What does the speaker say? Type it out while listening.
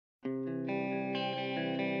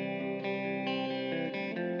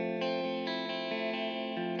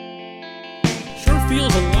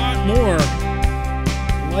feels a lot more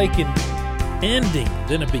like an ending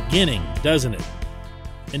than a beginning, doesn't it?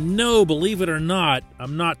 And no, believe it or not,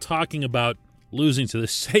 I'm not talking about losing to the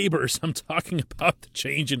Sabres. I'm talking about the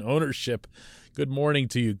change in ownership. Good morning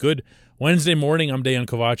to you. Good Wednesday morning. I'm Dejan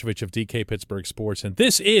Kovacevic of DK Pittsburgh Sports, and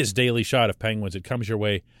this is Daily Shot of Penguins. It comes your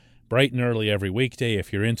way bright and early every weekday.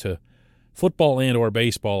 If you're into football and or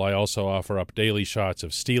baseball, I also offer up daily shots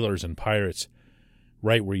of Steelers and Pirates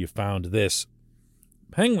right where you found this.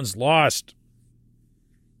 Penguins lost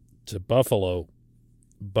to Buffalo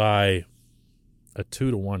by a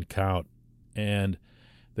 2-1 count, and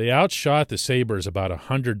they outshot the Sabres about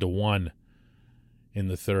 100-1 in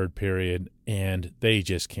the third period, and they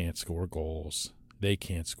just can't score goals. They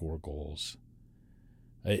can't score goals.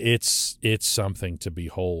 It's something to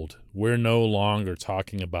behold. We're no longer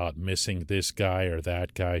talking about missing this guy or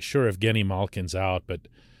that guy. Sure, Evgeny Malkin's out, but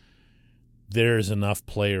there's enough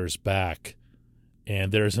players back,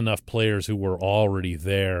 and there's enough players who were already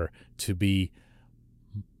there to be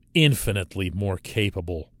infinitely more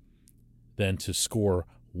capable than to score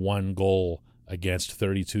one goal against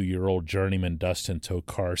 32-year-old journeyman Dustin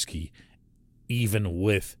Tokarski, even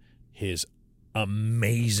with his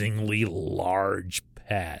amazingly large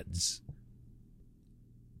pads.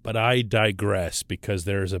 But I digress, because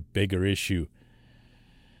there's a bigger issue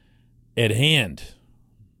at hand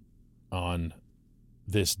on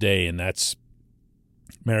this day, and that's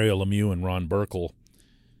Mario Lemieux and Ron Burkle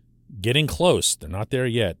getting close. They're not there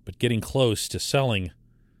yet, but getting close to selling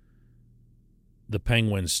the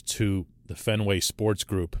Penguins to the Fenway Sports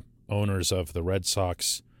Group, owners of the Red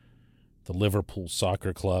Sox, the Liverpool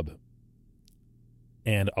Soccer Club,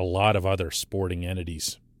 and a lot of other sporting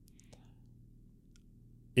entities.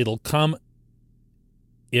 It'll come,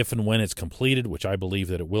 if and when it's completed, which I believe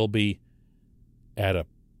that it will be, at a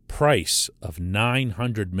price of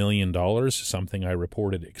 $900 million, something I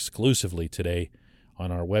reported exclusively today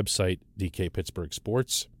on our website, DK Pittsburgh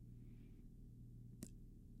Sports.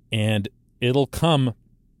 And it'll come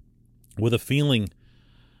with a feeling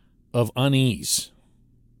of unease.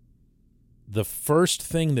 The first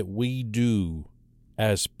thing that we do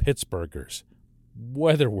as Pittsburghers,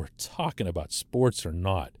 whether we're talking about sports or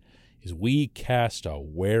not, is we cast a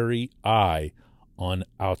wary eye on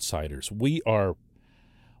outsiders. We are,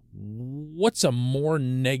 what's a more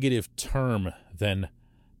negative term than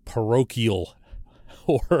parochial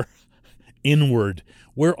or inward?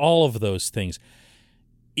 We're all of those things.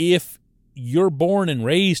 If you're born and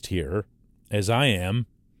raised here, as I am,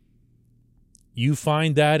 you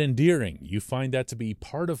find that endearing. You find that to be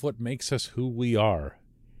part of what makes us who we are.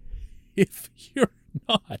 If you're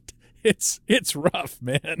not, it's rough,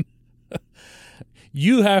 man.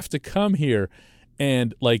 You have to come here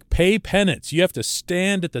and pay penance. You have to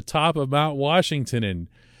stand at the top of Mount Washington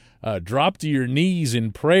and drop to your knees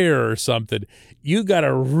in prayer or something. You got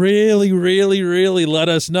to really, really, really let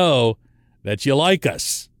us know that you like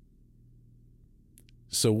us.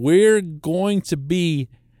 So we're going to be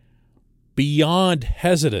beyond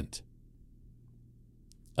hesitant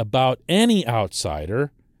about any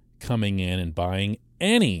outsider coming in and buying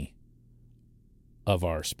any of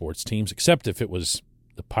our sports teams, except if it was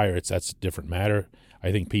the Pirates. That's a different matter.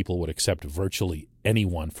 I think people would accept virtually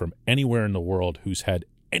anyone from anywhere in the world who's had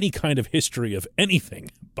any kind of history of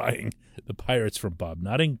anything buying the Pirates from Bob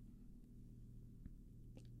Nutting.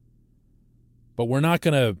 But we're not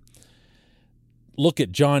going to look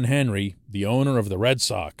at John Henry, the owner of the Red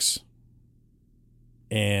Sox,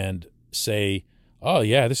 and say, oh,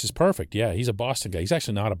 yeah, this is perfect. Yeah, he's a Boston guy. He's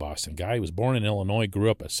actually not a Boston guy. He was born in Illinois,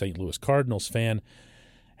 grew up a St. Louis Cardinals fan,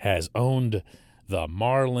 has owned the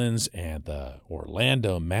Marlins and the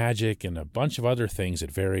Orlando Magic and a bunch of other things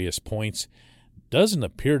at various points. Doesn't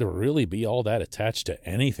appear to really be all that attached to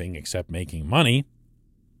anything except making money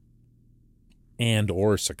and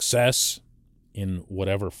or success in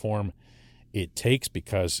whatever form it takes,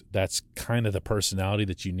 because that's kind of the personality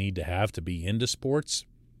that you need to have to be into sports.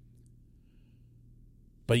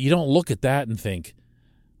 But you don't look at that and think,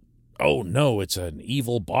 oh, no, it's an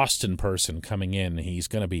evil Boston person coming in. He's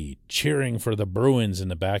going to be cheering for the Bruins in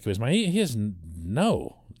the back of his mind. He has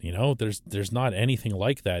there's not anything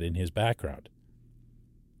like that in his background.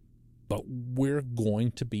 But we're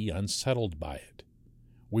going to be unsettled by it.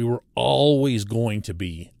 We were always going to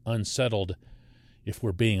be unsettled, if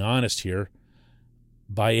we're being honest here,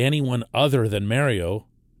 by anyone other than Mario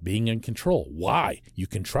being in control. Why? You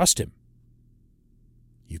can trust him.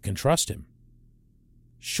 You can trust him.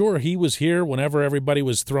 Sure, he was here whenever everybody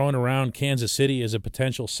was throwing around Kansas City as a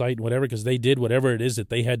potential site and whatever, because they did whatever it is that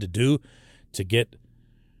they had to do to get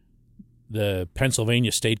the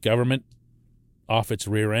Pennsylvania state government off its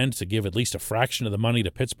rear end to give at least a fraction of the money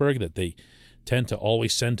to Pittsburgh that they tend to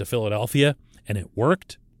always send to Philadelphia, and it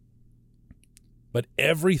worked. But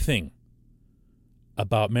everything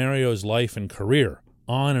about Mario's life and career,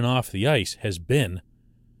 on and off the ice, has been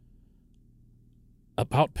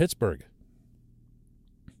about Pittsburgh.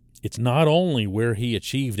 It's not only where he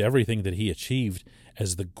achieved everything that he achieved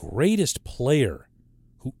as the greatest player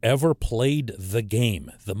who ever played the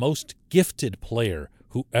game, the most gifted player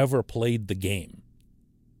who ever played the game.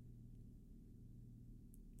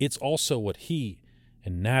 It's also what he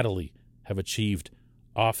and Natalie have achieved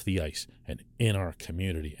off the ice and in our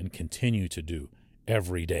community and continue to do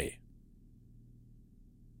every day.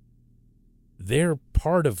 They're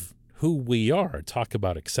part of who we are. Talk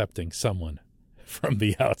about accepting someone from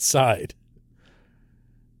the outside.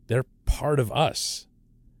 They're part of us.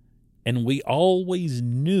 And we always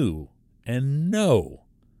knew and know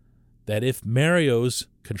that if Mario's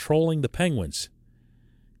controlling the Penguins,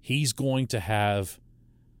 he's going to have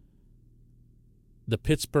the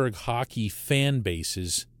Pittsburgh hockey fan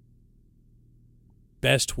base's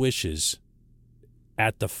best wishes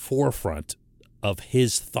at the forefront of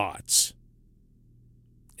his thoughts.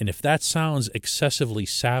 And if that sounds excessively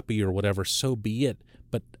sappy or whatever, so be it.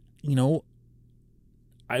 But,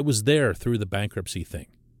 I was there through the bankruptcy thing,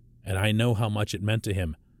 and I know how much it meant to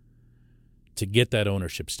him to get that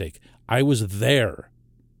ownership stake. I was there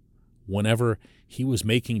whenever he was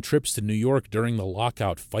making trips to New York during the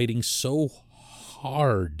lockout, fighting so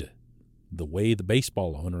hard the way the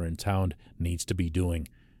baseball owner in town needs to be doing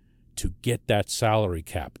to get that salary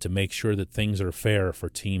cap, to make sure that things are fair for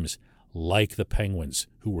teams like the Penguins,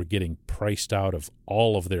 who were getting priced out of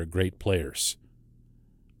all of their great players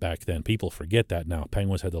back then. People forget that now.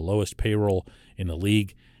 Penguins had the lowest payroll in the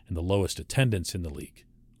league and the lowest attendance in the league.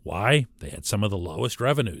 Why? They had some of the lowest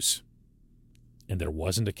revenues. And there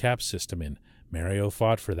wasn't a cap system in. Mario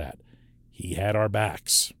fought for that. He had our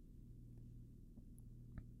backs.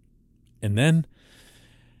 And then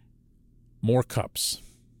more cups,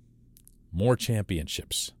 more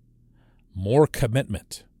championships, more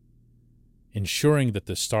commitment, ensuring that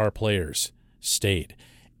the star players stayed,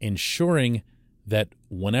 ensuring that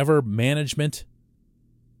whenever management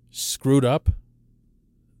screwed up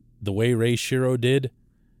the way Ray Shero did,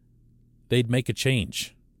 they'd make a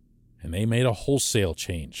change. And they made a wholesale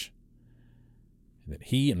change. That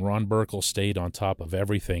he and Ron Burkle stayed on top of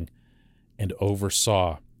everything and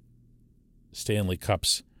oversaw Stanley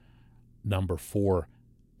Cups number 4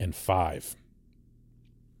 and 5.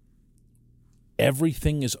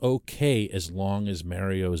 Everything is okay as long as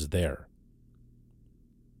Mario's there.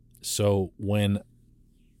 So when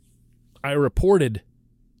I reported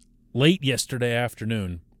late yesterday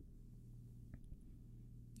afternoon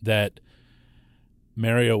that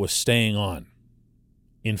Mario was staying on,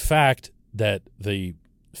 in fact, that the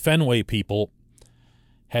Fenway people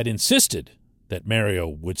had insisted that Mario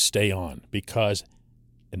would stay on because,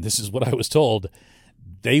 and this is what I was told,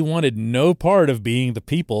 they wanted no part of being the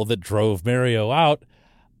people that drove Mario out.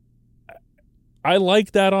 I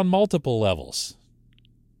like that on multiple levels.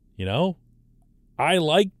 I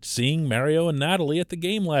liked seeing Mario and Natalie at the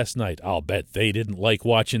game last night. I'll bet they didn't like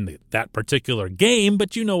watching that particular game,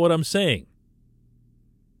 but you know what I'm saying.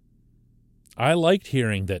 I liked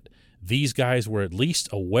hearing that these guys were at least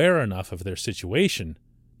aware enough of their situation,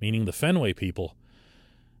 meaning the Fenway people,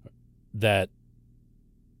 that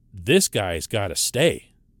this guy's got to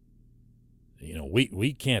stay.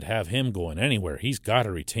 We can't have him going anywhere. He's got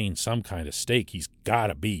to retain some kind of stake. He's got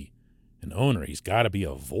to be an owner. He's got to be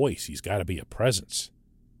a voice. He's got to be a presence.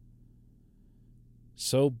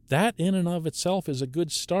 So that in and of itself is a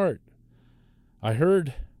good start. I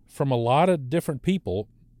heard from a lot of different people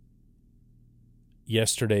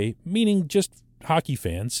yesterday, meaning just hockey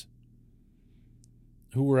fans,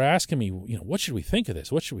 who were asking me, what should we think of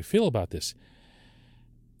this? What should we feel about this?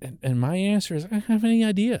 And my answer is, I don't have any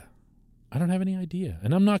idea. I don't have any idea.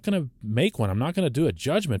 And I'm not going to make one. I'm not going to do a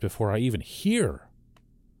judgment before I even hear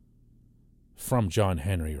from John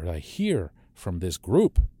Henry or I hear from this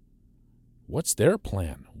group. What's their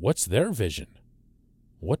plan? What's their vision?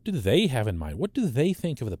 What do they have in mind? What do they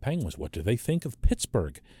think of the Penguins? What do they think of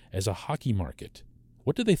Pittsburgh as a hockey market?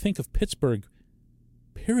 What do they think of Pittsburgh,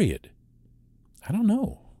 period? I don't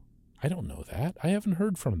know. I don't know that. I haven't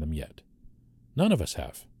heard from them yet. None of us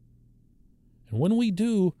have. And when we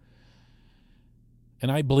do,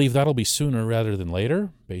 and I believe that'll be sooner rather than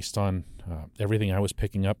later, based on everything I was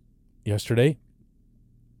picking up yesterday,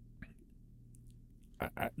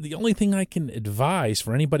 the only thing I can advise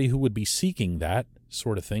for anybody who would be seeking that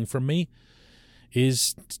sort of thing from me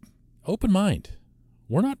is open mind.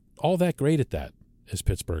 We're not all that great at that as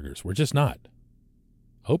Pittsburghers. We're just not.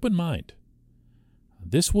 open mind.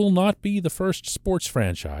 This will not be the first sports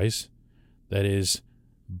franchise that is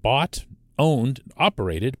bought, owned,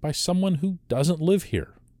 operated by someone who doesn't live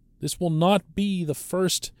here. This will not be the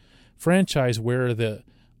first franchise where the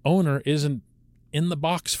owner isn't in the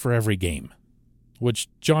box for every game, which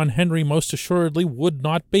John Henry most assuredly would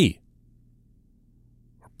not be,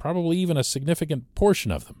 or probably even a significant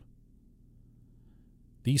portion of them.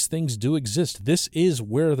 These things do exist. This is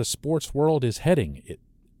where the sports world is heading.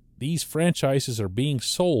 These franchises are being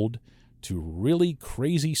sold to really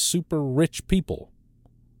crazy, super rich people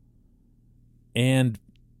and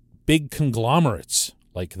big conglomerates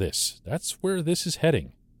like this. That's where this is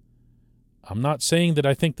heading. I'm not saying that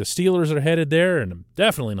I think the Steelers are headed there, and I'm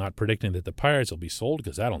definitely not predicting that the Pirates will be sold,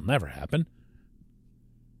 because that'll never happen.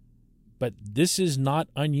 But this is not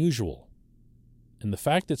unusual. And the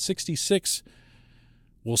fact that 66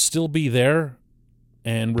 will still be there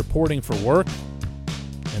and reporting for work,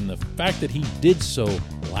 and the fact that he did so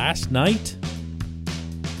last night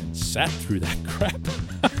and sat through that crap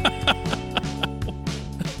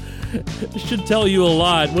should tell you a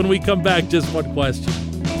lot. When we come back, just one question.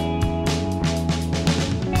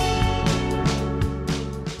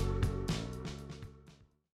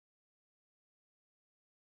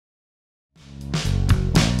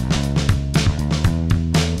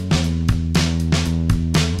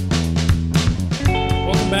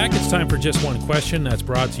 Time for Just One Question. That's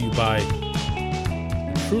brought to you by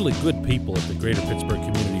truly good people at the Greater Pittsburgh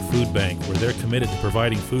Community Food Bank, where they're committed to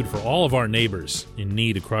providing food for all of our neighbors in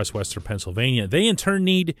need across Western Pennsylvania. They, in turn,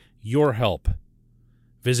 need your help.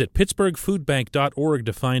 Visit pittsburghfoodbank.org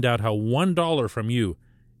to find out how $1 from you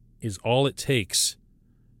is all it takes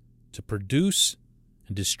to produce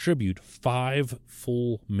and distribute 5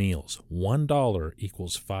 full meals. $1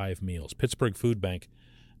 equals 5 meals.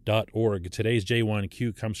 pittsburghfoodbank.org. Today's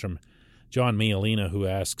J1Q comes from John Mialina, who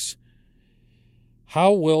asks,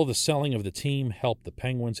 how will the selling of the team help the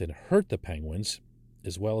Penguins and hurt the Penguins,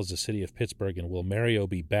 as well as the city of Pittsburgh, and will Mario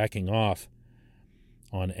be backing off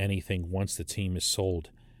on anything once the team is sold?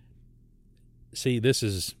 See, this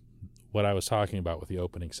is what I was talking about with the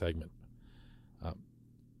opening segment.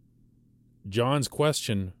 John's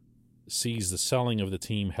question sees the selling of the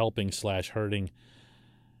team helping/hurting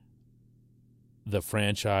the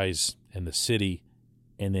franchise and the city,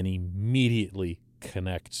 and then immediately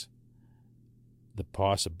connects the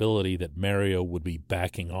possibility that Mario would be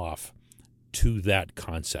backing off to that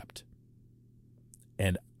concept.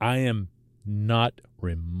 And I am not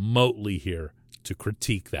remotely here to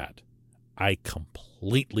critique that. I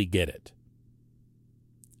completely get it.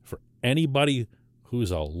 For anybody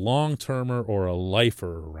who's a long-termer or a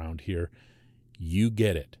lifer around here, you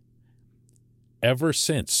get it. Ever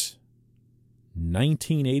since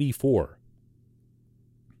 1984,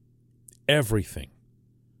 everything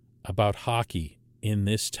about hockey in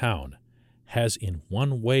this town has, in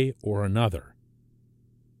one way or another,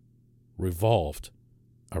 revolved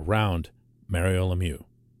around Mario Lemieux.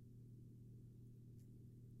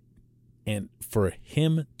 And for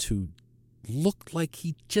him to look like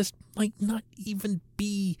he just might not even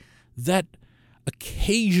be that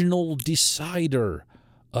occasional decider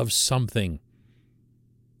of something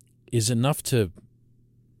is enough to,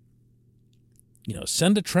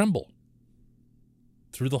 send a tremble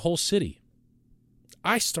through the whole city.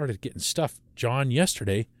 I started getting stuff, John,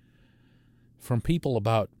 yesterday from people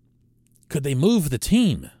about, could they move the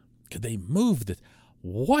team? Could they move the...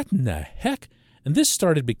 What in the heck? And this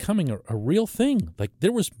started becoming a real thing. Like,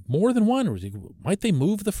 there was more than one. Might they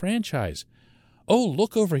move the franchise? Oh,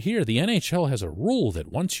 look over here. The NHL has a rule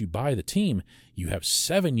that once you buy the team, you have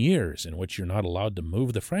 7 years in which you're not allowed to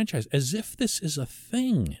move the franchise. As if this is a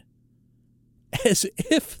thing. As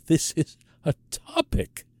if this is a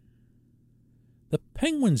topic. The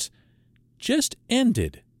Penguins just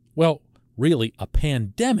ended, well, really, a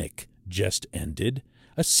pandemic just ended,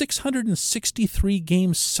 a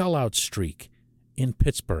 663-game sellout streak in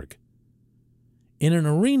Pittsburgh, in an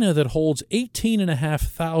arena that holds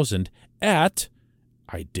 18,500 at,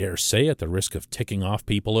 I dare say, at the risk of ticking off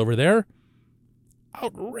people over there,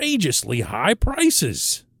 outrageously high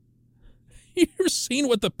prices. You ever seen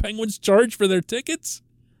what the Penguins charge for their tickets?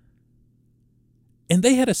 And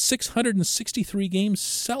they had a 663-game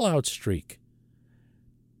sellout streak.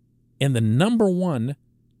 And the number one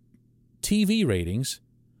TV ratings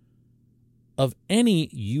of any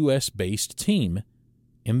U.S.-based team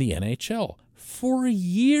in the NHL for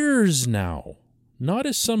years now. Not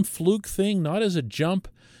as some fluke thing, not as a jump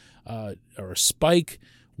or a spike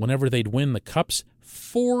whenever they'd win the cups.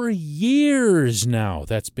 For years now,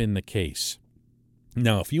 that's been the case.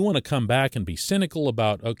 Now, if you want to come back and be cynical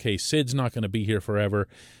about, okay, Sid's not going to be here forever,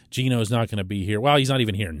 Gino's not going to be here, well, he's not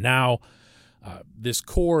even here now, this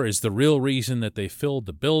core is the real reason that they filled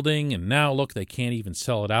the building, and now, look, they can't even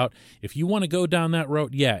sell it out. If you want to go down that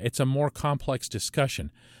road, yeah, it's a more complex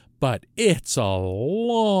discussion, but it's a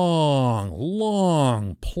long,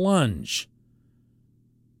 long plunge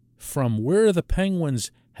from where the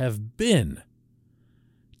Penguins have been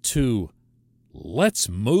to let's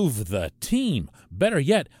move the team. Better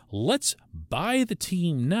yet, let's buy the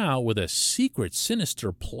team now with a secret,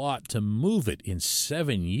 sinister plot to move it in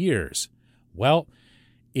 7 years. Well,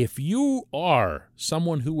 if you are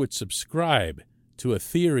someone who would subscribe to a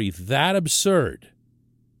theory that absurd,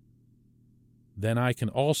 then I can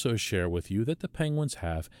also share with you that the Penguins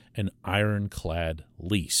have an ironclad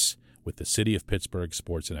lease with the City of Pittsburgh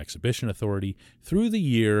Sports and Exhibition Authority through the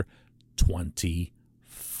year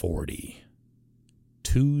 2040.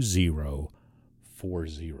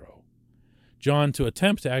 2040. John, to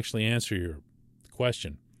attempt to actually answer your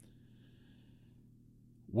question,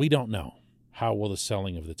 we don't know. How will the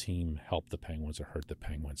selling of the team help the Penguins or hurt the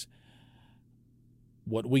Penguins?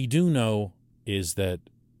 What we do know is that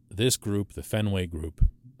this group, the Fenway Group,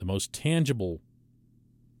 the most tangible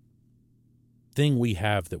thing we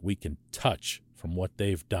have that we can touch from what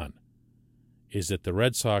they've done is that the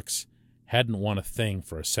Red Sox hadn't won a thing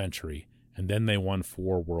for a century, and then they won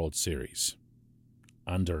 4 World Series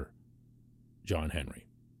under John Henry.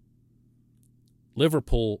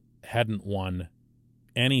 Liverpool hadn't won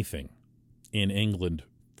anything in England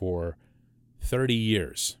for 30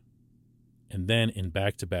 years. And then in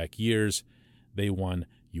back-to-back years, they won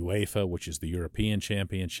UEFA, which is the European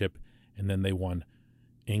Championship, and then they won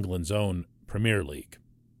England's own Premier League.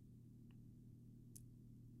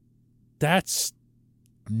 That's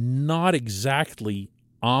not exactly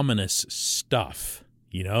ominous stuff,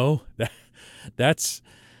 you know? That's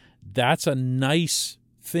a nice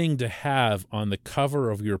thing to have on the cover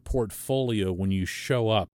of your portfolio when you show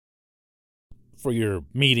up for your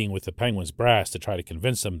meeting with the Penguins brass to try to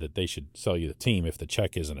convince them that they should sell you the team if the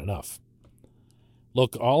check isn't enough.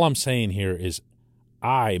 Look, all I'm saying here is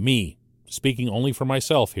me, speaking only for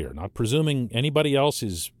myself here, not presuming anybody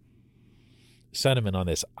else's sentiment on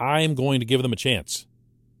this, I'm going to give them a chance.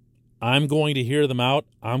 I'm going to hear them out.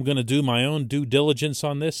 I'm going to do my own due diligence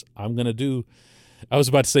on this. I was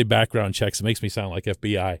about to say background checks. It makes me sound like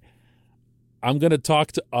FBI. I'm going to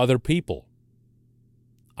talk to other people.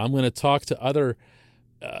 I'm going to talk to other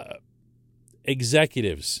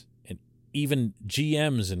executives and even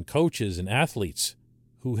GMs and coaches and athletes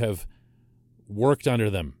who have worked under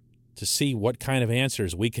them to see what kind of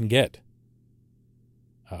answers we can get.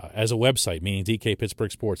 As a website, meaning DK Pittsburgh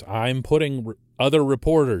Sports, I'm putting other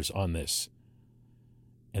reporters on this.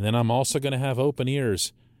 And then I'm also going to have open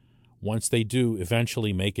ears once they do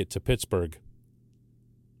eventually make it to Pittsburgh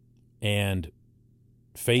and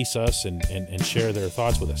face us and share their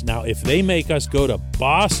thoughts with us. Now, if they make us go to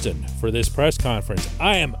Boston for this press conference,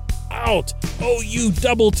 I am out.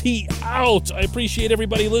 OUTT out. I appreciate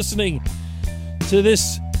everybody listening to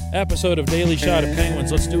this episode of Daily Shot of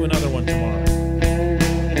Penguins. Let's do another one tomorrow.